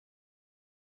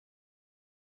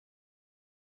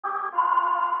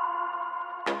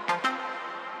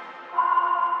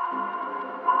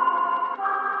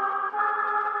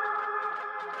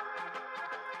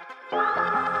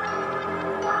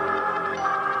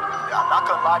I'm not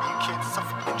gonna lie to you kids, it's a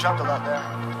f***ing jungle out there.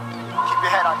 Keep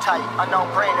your head on tight.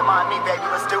 Unknown brain and mind me, baby,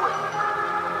 let's do it.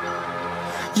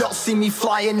 Y'all see me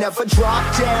flying, never drop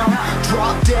down,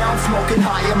 smoking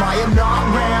high, I am not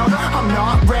round, I'm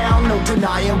not round, no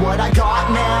denying what I got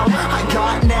now,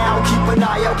 keep an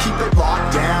eye out, keep it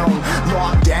locked down,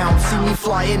 see me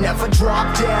flying, never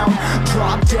drop down,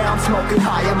 smoking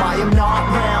high, I am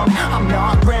not round, I'm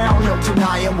not round, no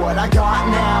denying what I got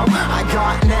now,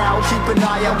 keep an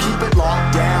eye out, keep it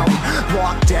locked down,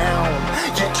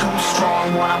 get too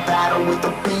strong when I battle with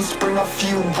the beast, bring a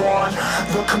few on,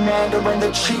 the commander and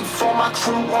the chief on my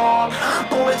crew on,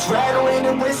 bullets rattling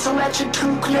and whistle at your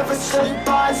toque, never sleep,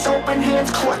 eyes open,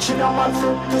 hands clutching on my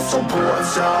loop, this a war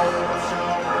zone.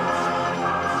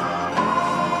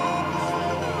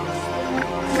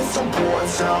 This a war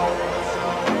zone.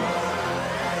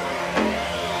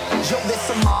 Yo, this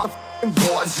a motherfucking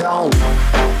war zone.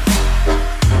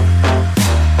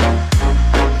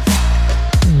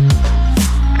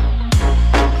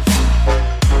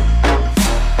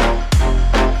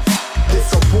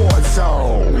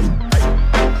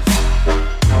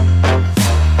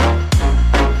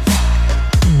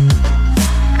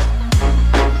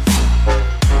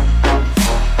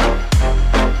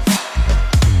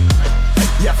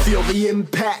 The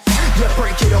impact, yeah,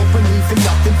 break it open, leaving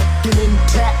nothing f***ing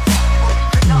intact.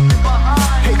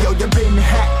 Hey yo, you been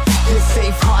hacked, you're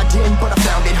safe hiding, but I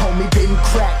found it, homie, been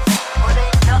cracked. But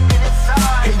ain't nothing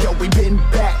inside. Hey yo, we been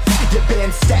back, your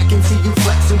band stacking, see you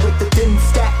flexing with the thin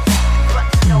stack.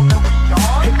 Know that we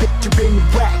on. Hey bitch, you been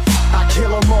whacked, I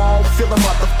kill them all, feel a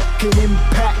motherfucking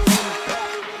impact.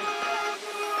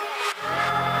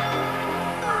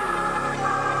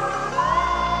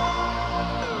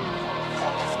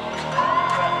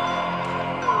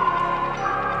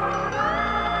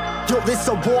 Yo, this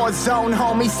a war zone,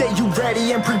 homie, say you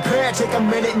ready and prepared. Take a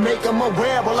minute, make them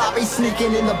aware. Well, I be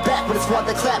sneaking in the back, but it's what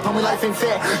the clap, homie, life ain't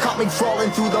fair. Caught me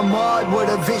crawling through the mud, where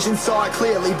the vision saw it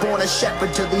clearly. Born a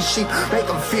shepherd to these sheep, make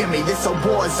them fear me. This a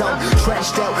war zone,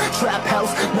 trashed out, trap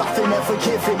house, nothing ever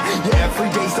given. Yeah, every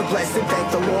day's a blessing,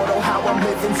 thank the Lord, oh how I'm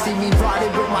living. See me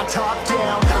riding with my top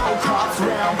down, oh cops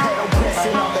round, pedal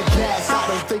pressing on the gas. I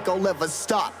don't think I'll ever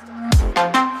stop.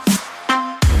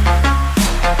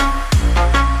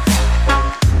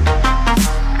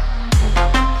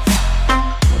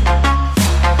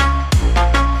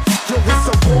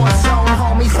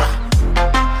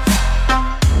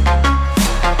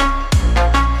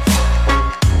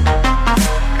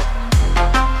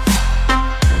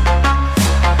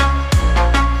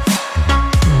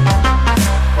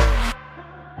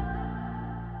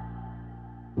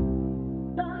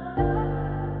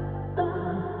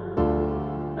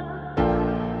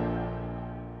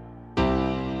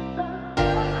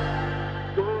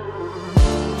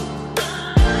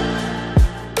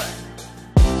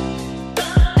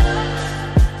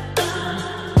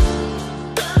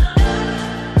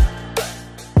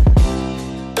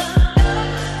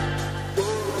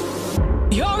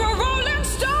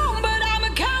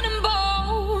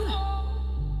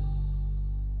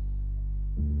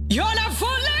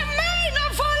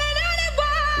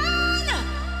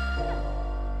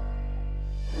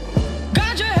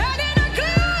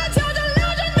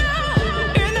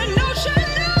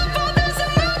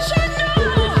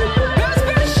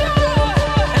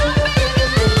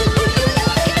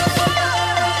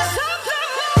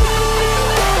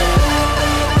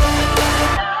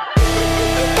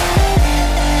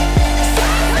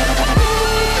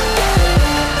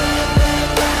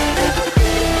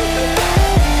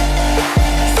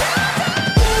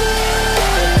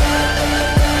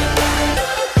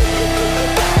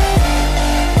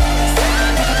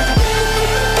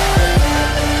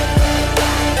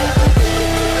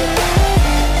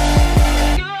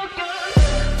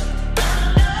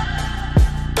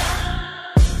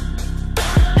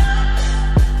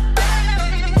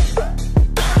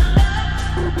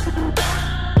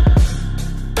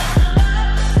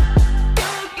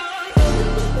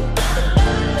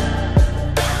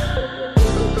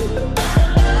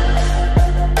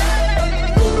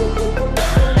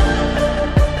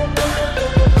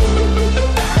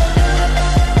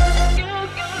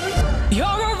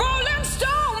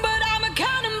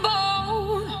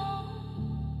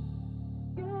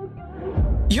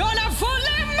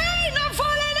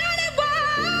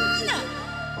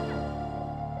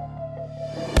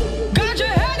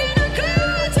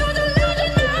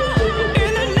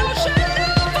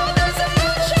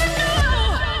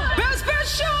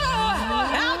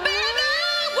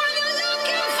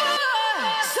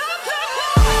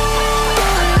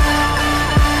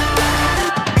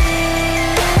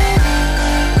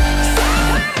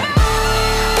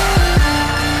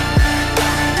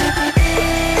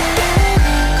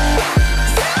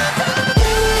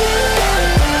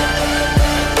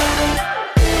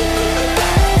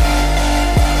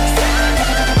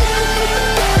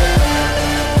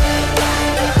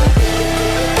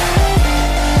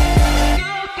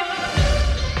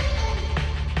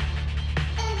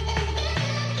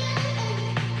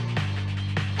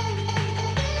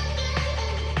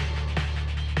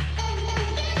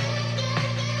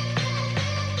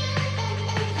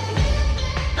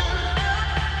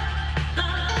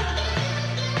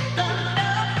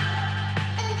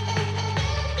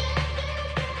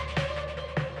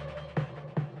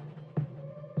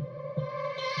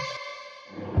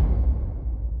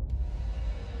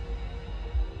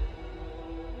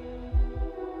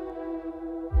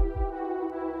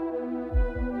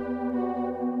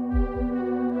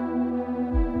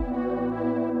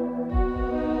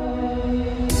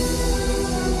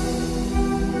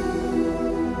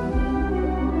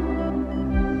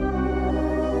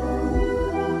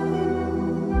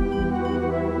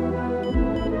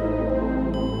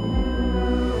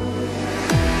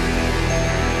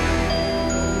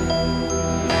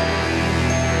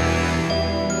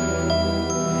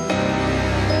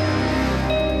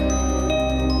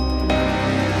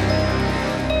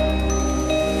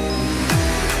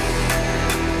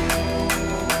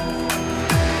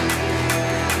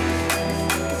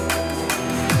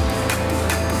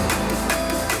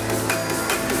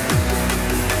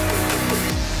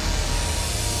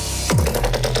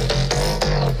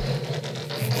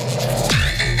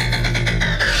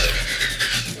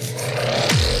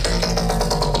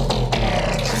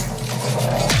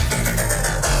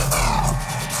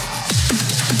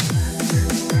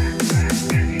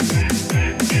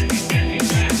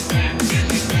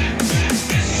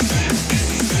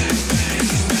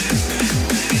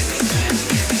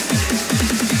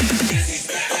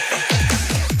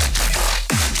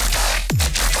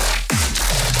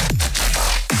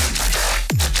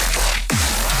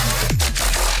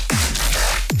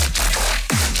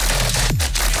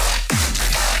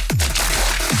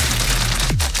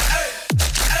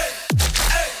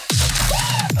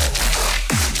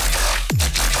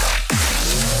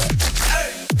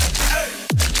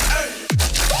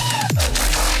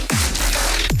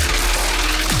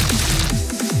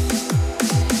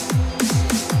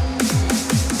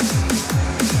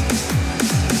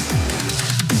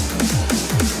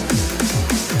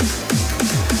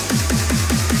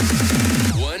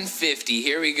 50.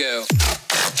 Here we go.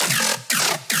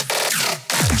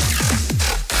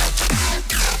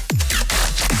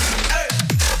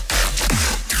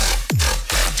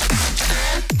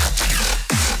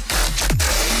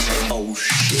 Oh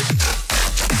shit.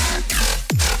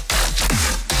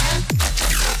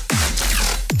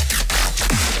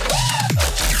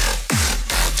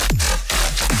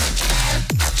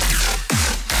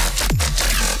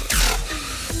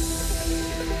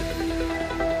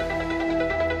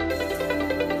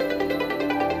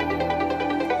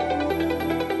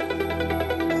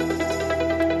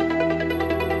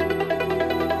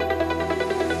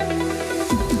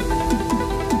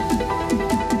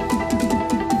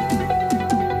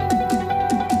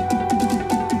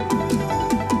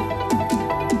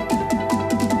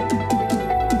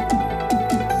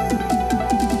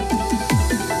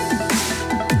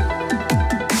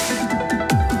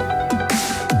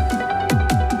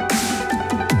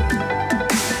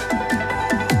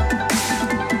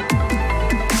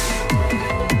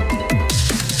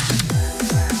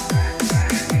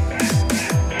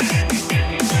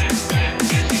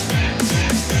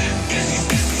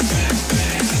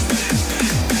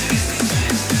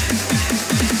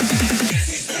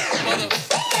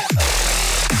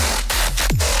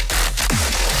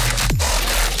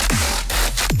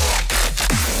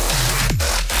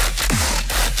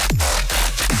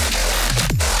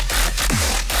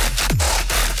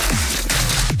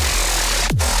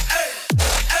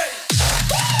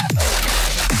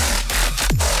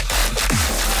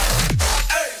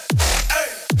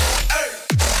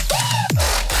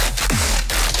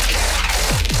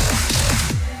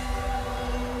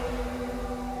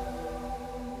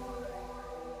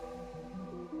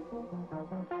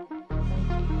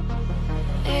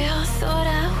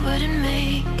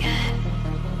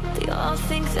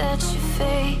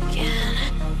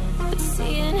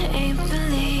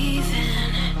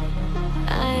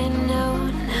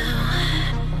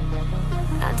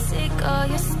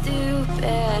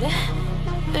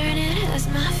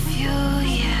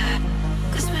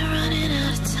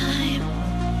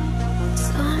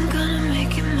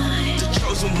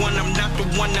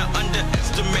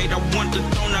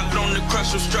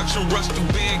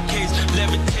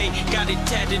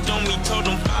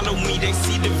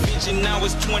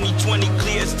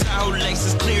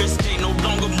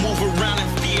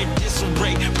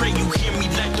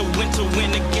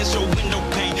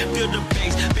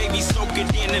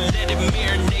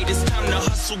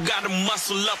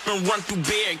 Run through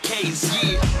barricades,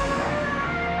 yeah.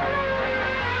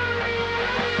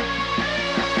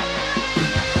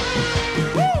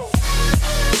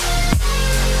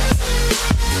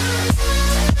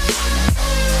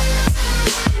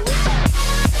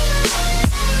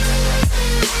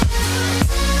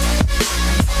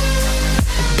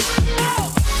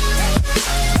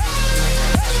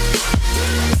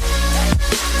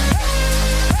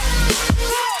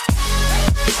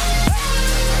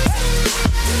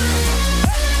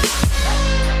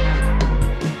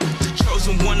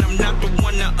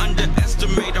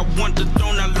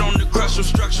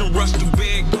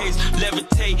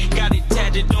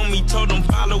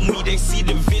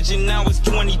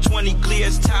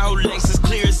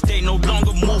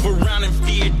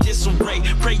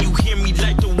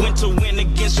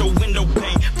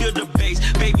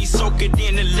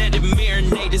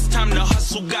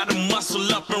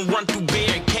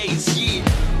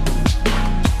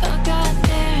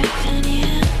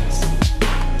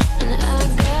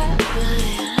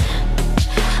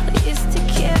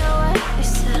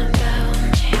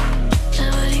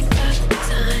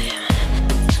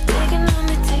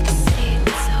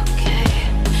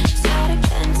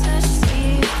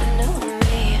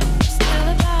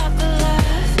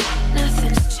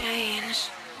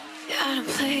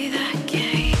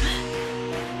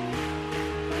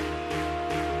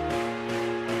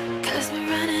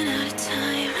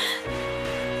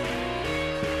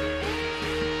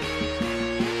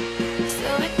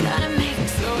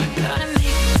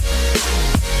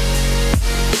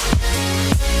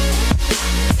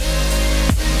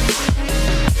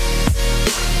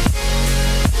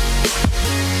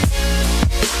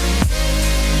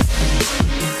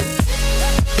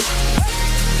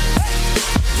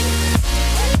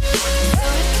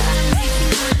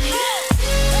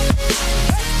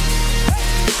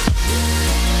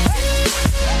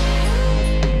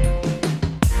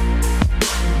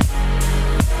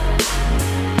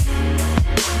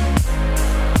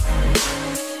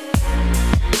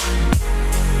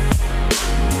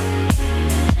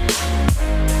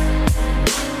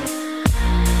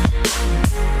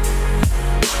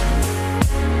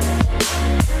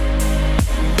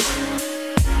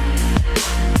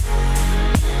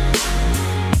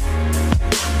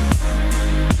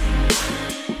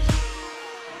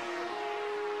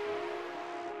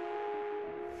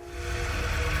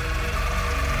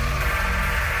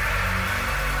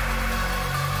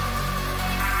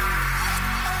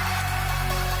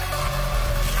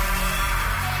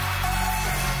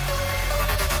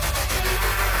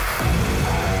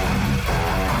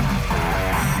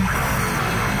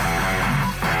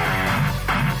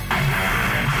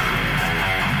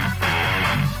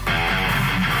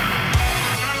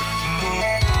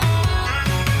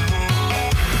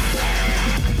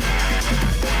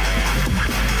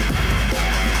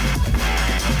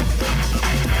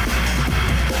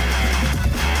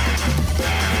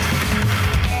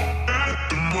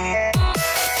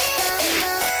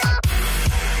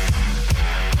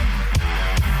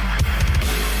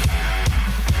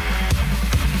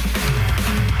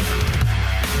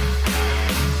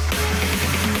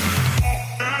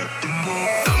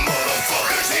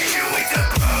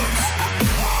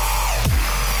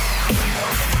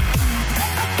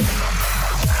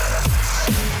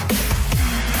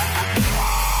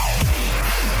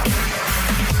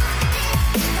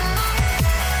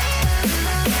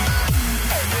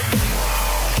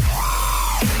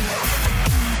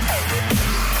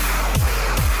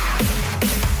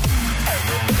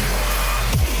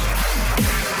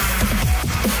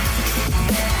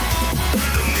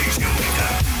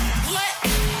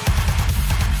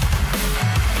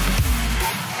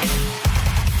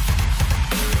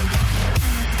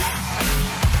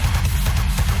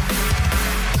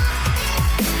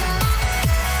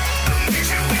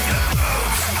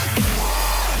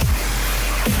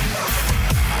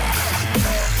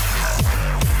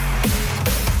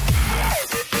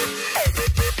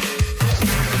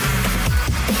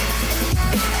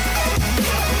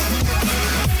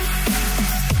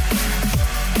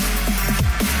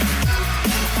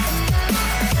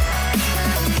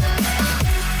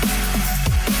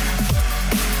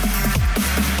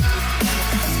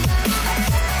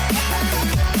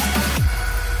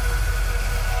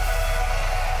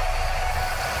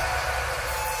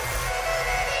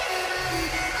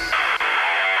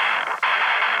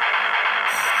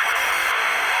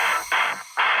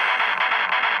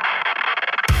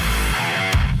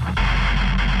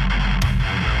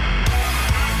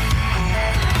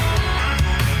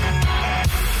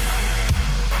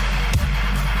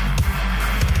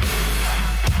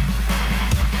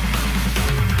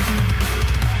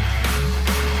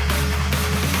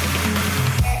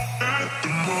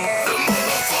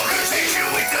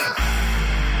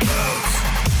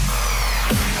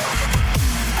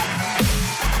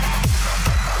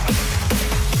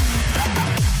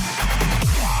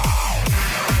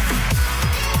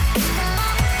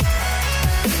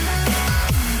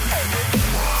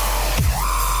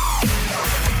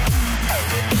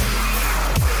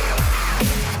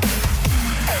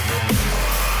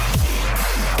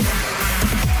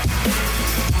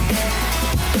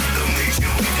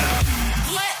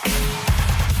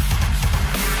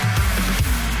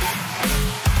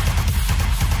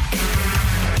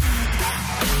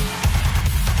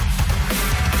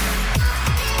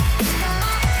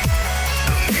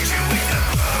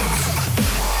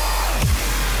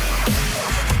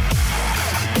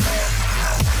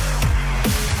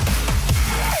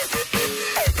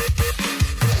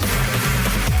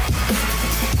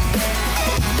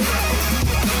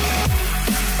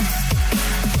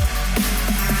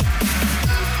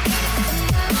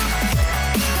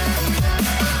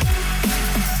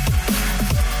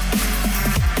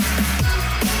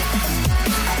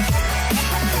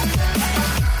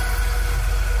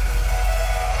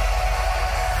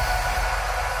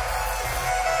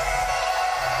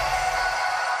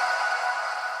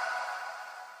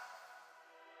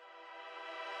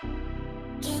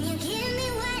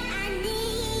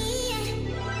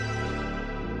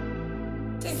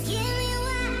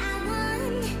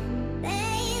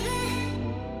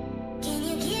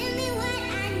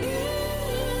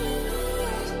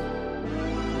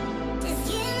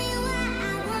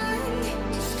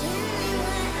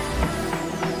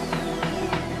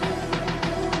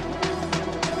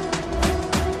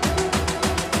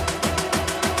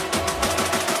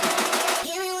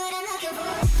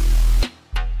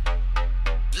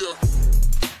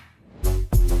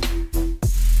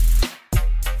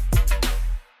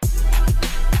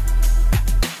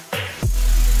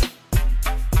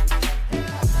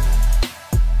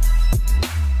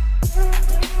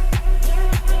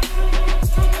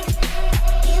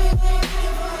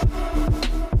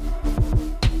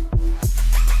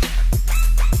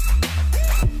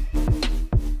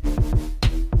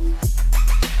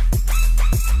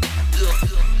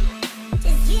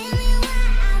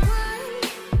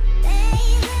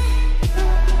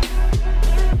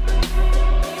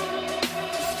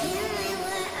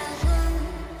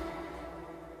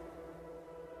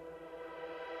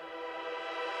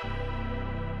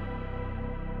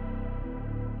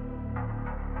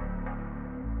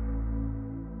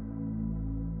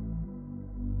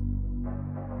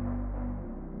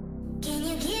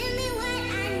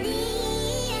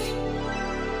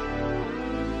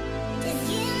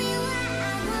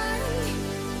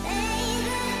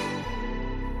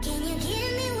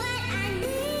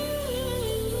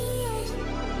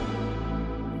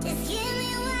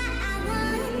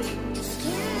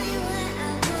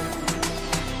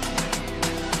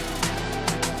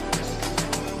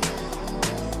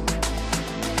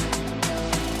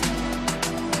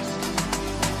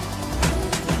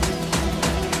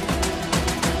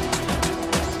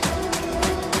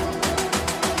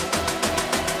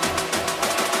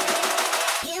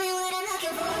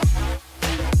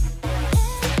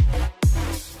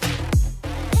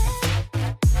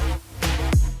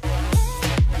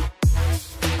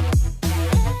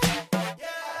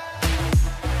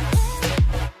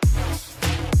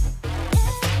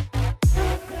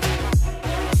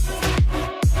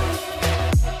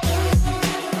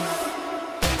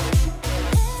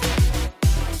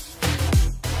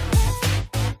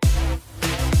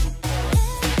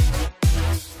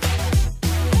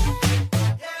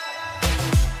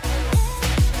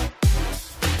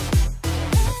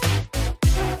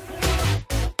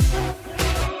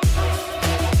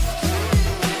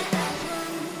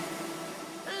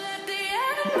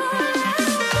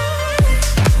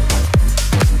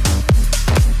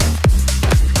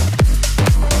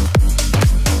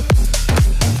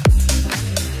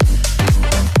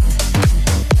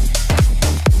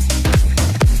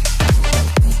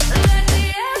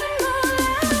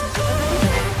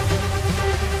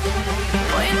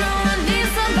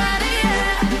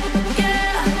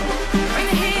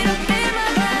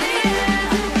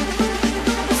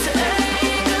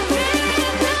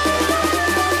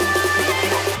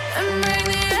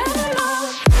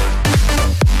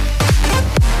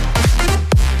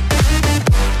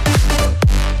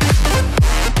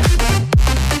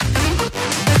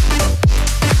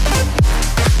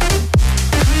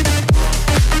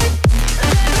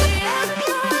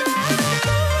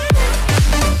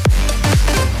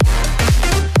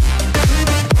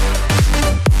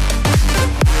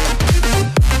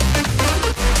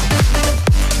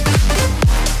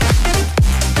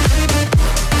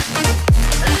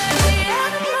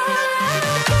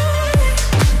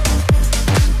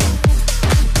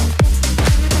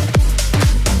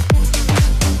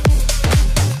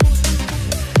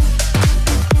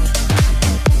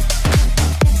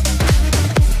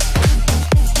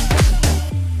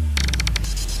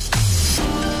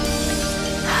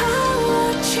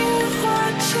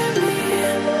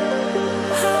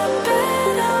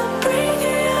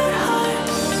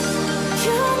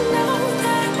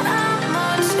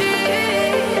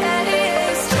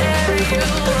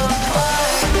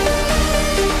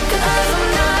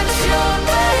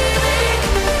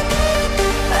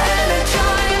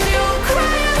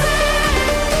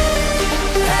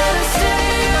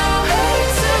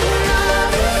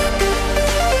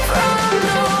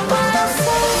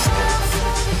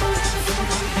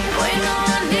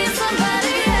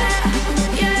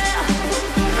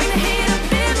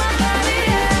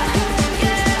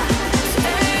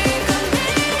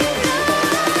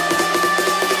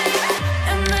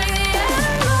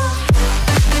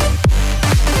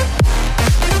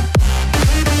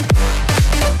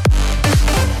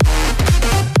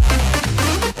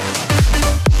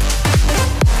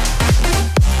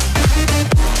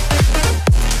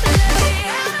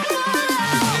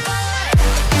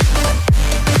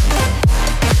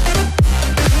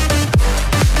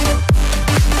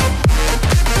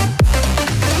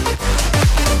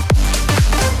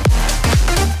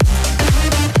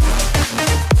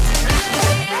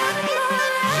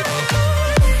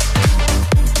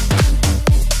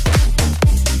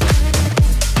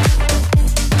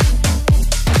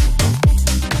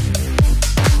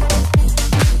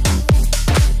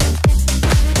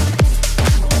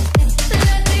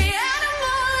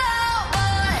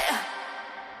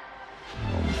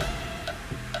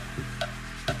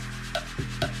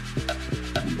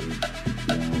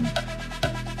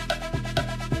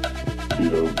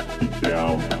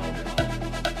 down.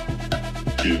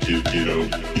 Get up,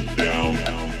 get down.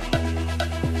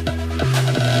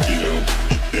 Get up,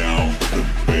 get down. The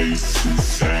bass and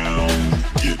sound.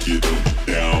 Get up,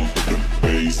 down. The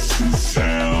bass and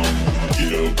sound.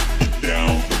 Get up, get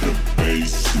down. The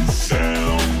bass and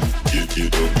sound. Get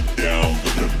up, down.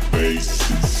 The bass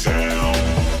and sound.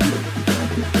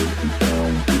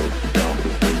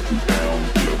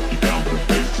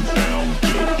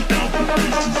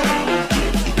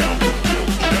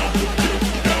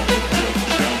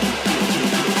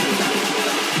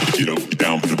 Get up,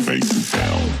 down for the bass and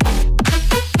sound.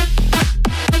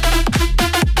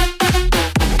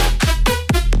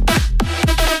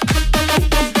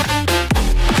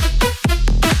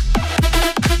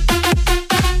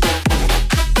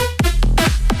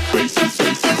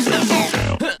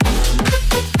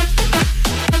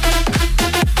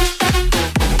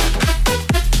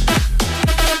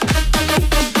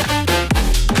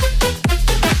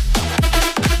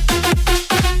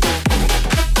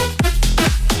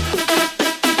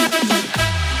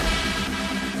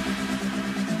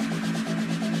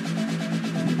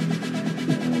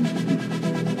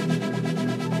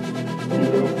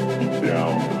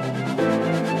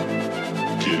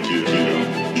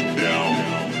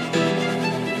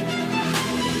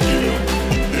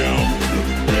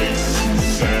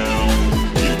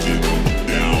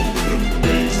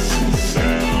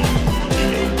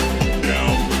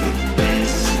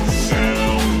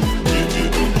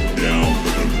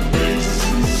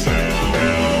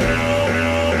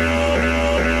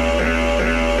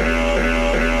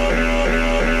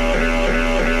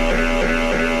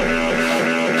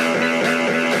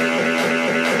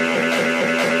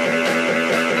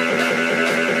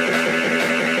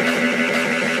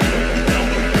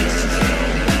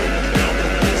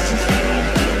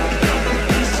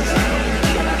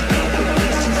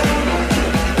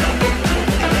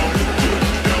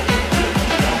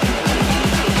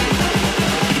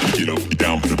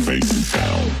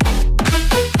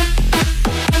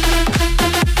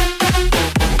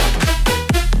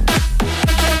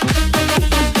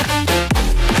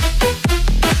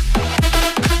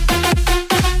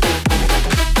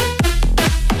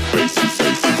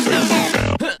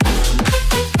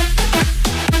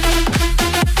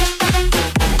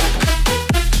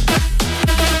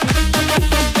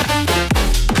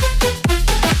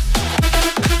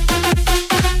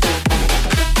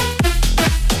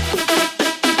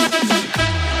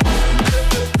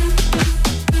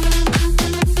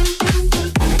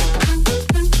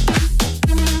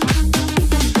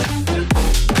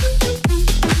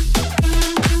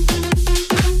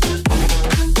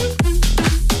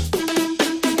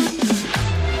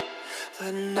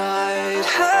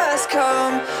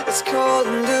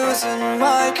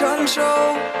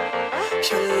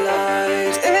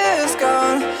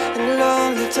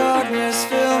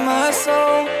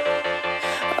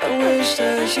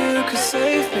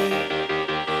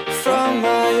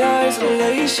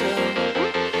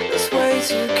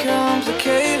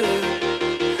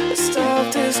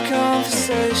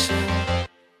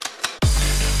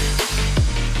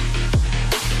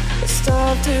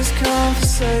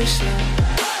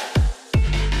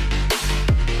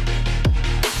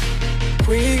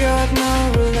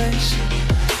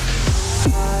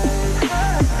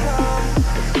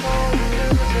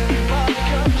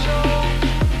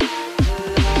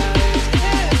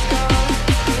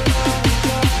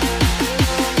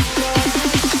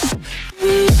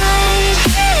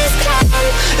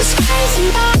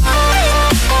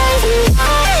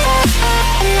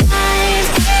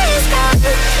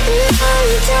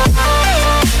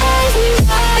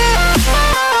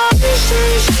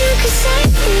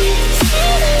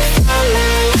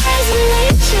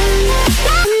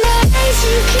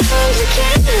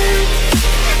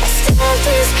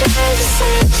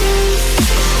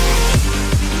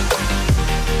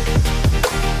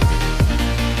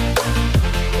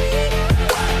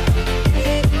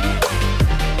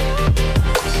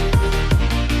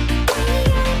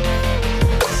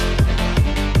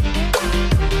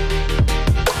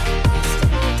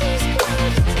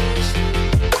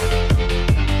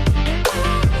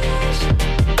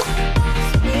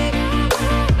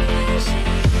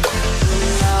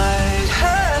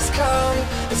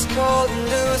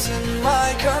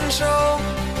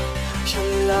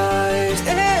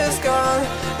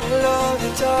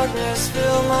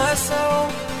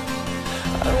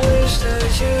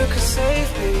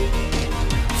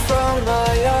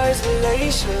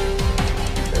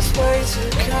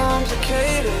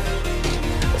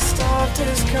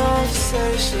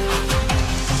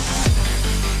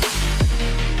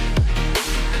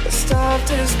 start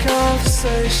this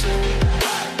conversation.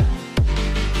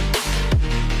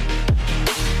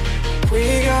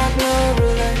 We got no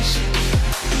relation.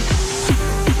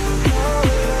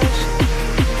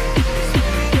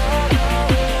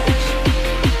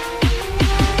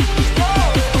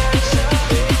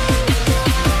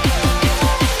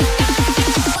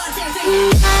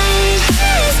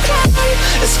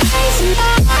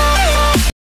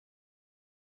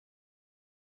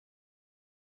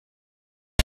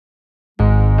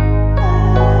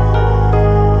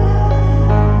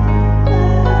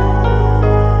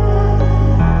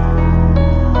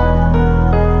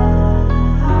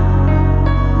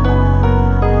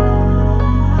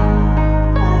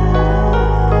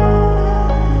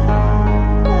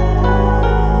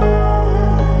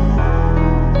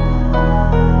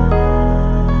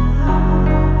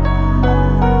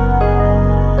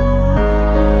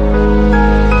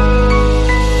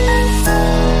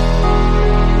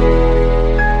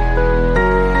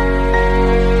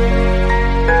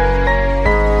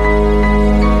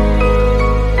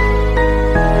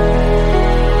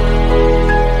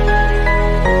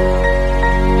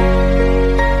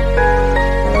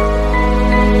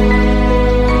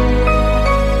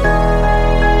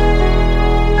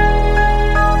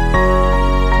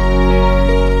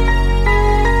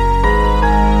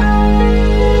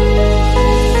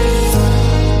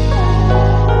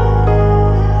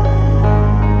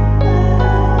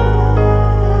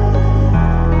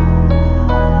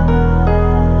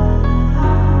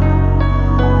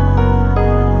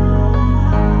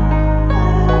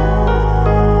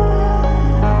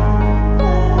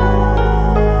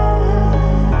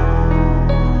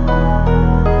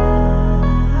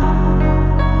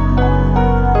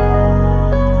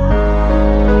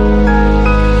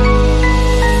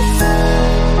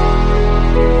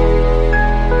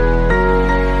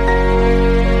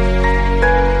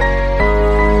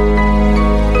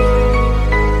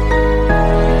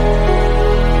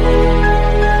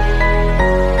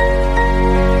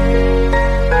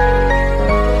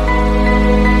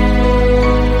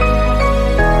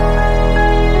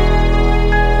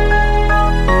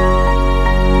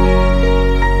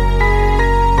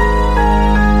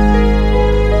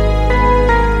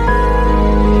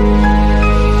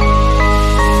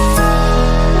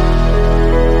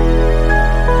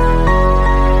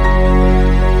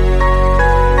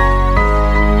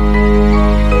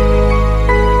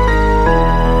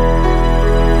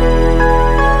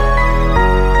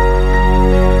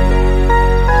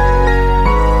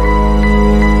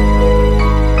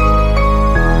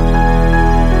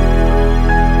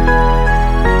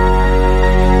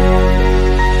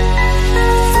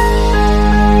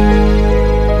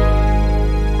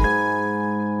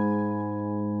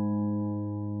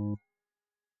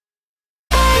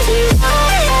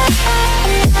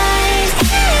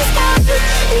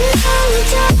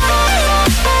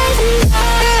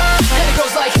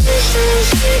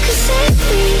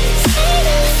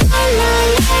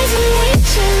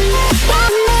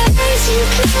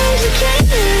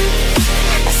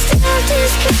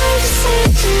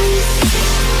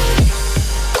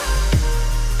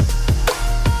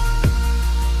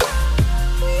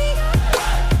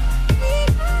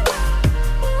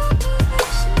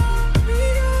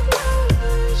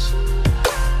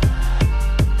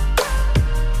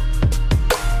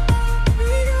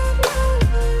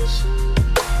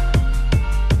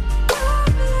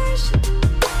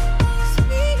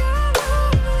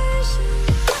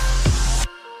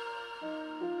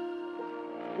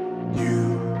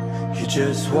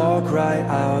 Just walk right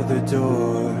out the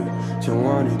door. Don't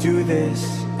wanna do this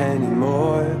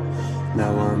anymore.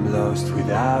 Now I'm lost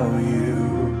without you.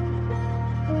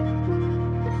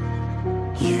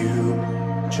 You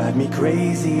drive me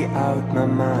crazy out my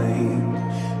mind.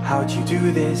 How'd you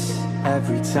do this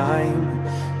every time?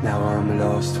 Now I'm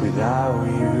lost without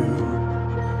you.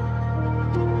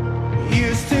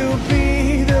 Used to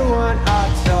be the one I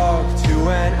talk to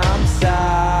when I'm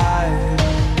sad.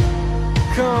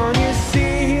 Can't you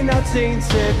see now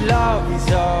tainted love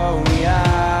is all we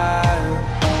have?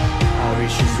 Our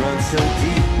issues run so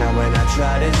deep, now when I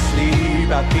try to sleep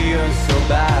I feel so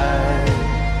bad.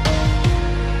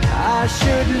 I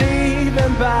should leave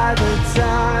and by the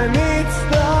time it's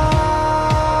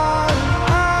done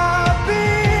I'll be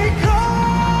gone.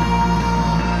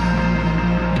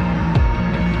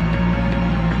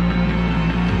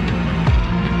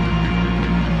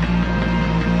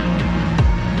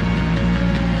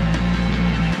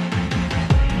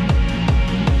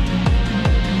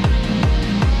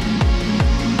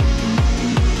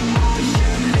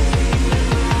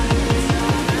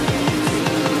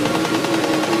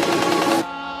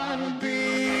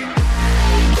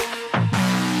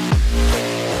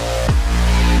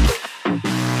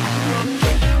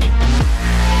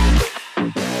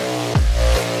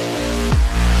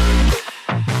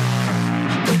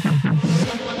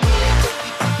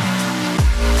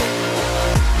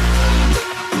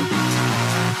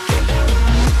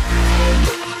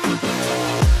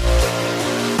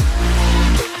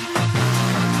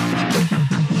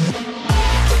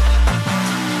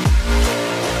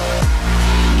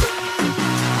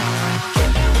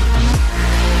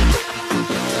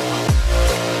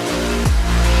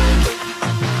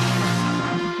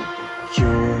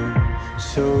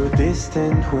 so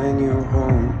distant when you're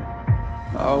home,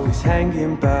 always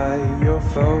hanging by your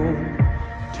phone.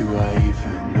 Do I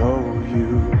even know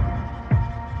you?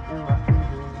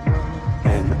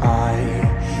 And I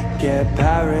get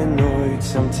paranoid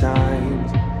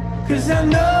sometimes, 'cause I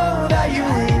know that you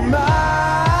ain't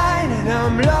mine, and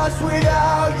I'm lost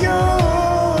without you.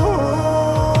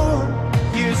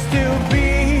 Used to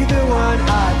be the one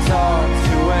I talk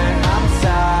to when I'm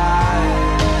sad.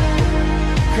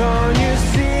 Can't you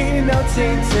see now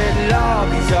tainted love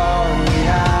is all we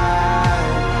have?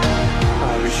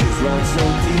 My wishes run so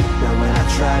deep, now when I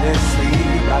try to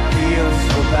sleep I feel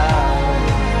so bad.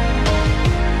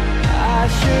 I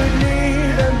should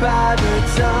leave, and by the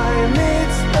time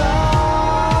it's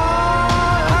done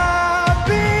I'll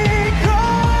be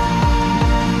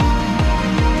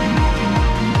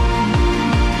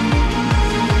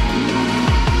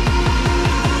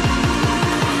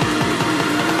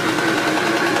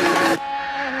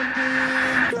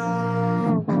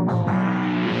down.